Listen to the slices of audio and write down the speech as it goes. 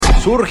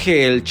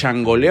Surge el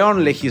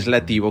changoleón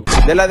legislativo.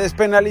 De la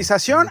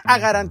despenalización a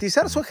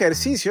garantizar su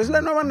ejercicio es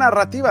la nueva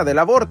narrativa del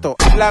aborto.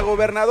 La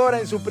gobernadora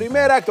en su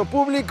primer acto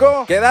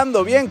público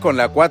quedando bien con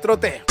la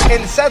 4T.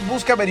 El SAT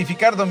busca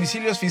verificar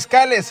domicilios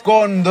fiscales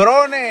con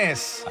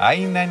drones.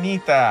 ¡Ay,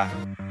 nanita!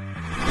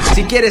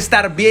 Si quiere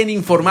estar bien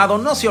informado,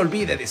 no se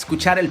olvide de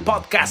escuchar el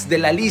podcast de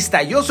La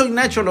Lista. Yo soy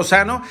Nacho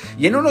Lozano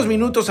y en unos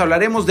minutos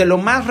hablaremos de lo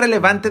más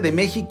relevante de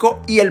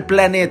México y el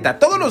planeta.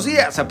 Todos los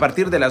días a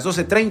partir de las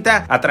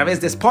 12:30 a través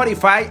de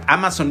Spotify,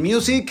 Amazon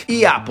Music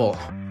y Apple.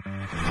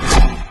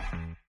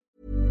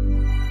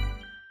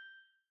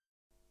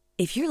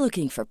 If you're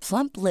looking for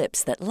plump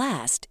lips that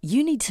last,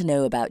 you need to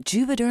know about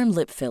Juvederm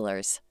lip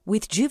fillers.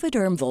 With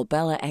Juvederm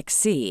Volbella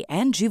XC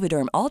and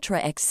Juvederm Ultra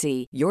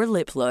XC, your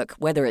lip look,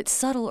 whether it's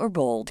subtle or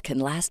bold, can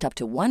last up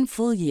to 1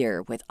 full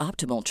year with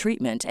optimal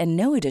treatment and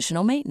no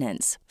additional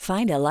maintenance.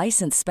 Find a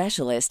licensed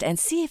specialist and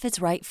see if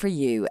it's right for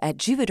you at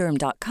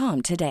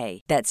Juvederm.com today.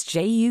 That's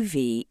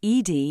JUVEDERM.com.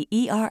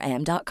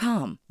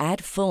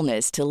 Add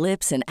fullness to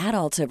lips in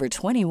adults over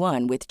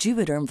 21 with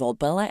Juvederm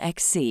Volbella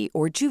XC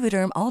or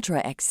Juvederm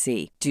Ultra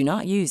XC. Do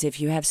not use if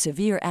you have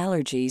severe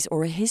allergies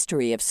or a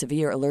history of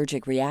severe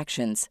allergic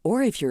reactions,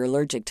 or if you're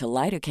allergic to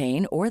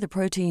lidocaine or the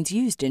proteins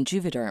used in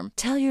Juvederm.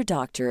 Tell your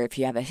doctor if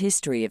you have a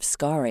history of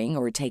scarring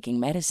or taking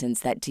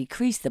medicines that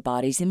decrease the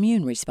body's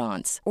immune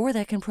response or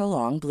that can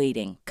prolong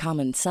bleeding.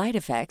 Common side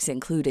effects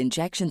include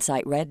injection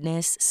site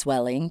redness,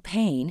 swelling,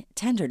 pain,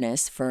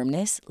 tenderness,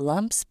 firmness,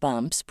 lumps,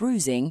 bumps,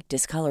 bruising,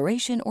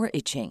 discoloration, or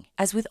itching.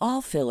 As with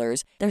all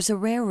fillers, there's a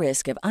rare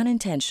risk of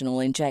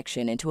unintentional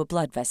injection into a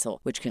blood vessel,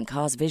 which can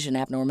cause vision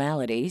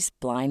abnormalities,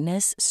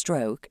 blindness,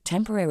 stroke,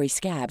 temporary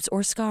scabs,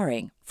 or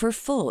scarring. For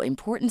full,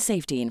 important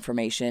safety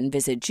information,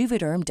 visit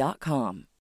Juvederm.com.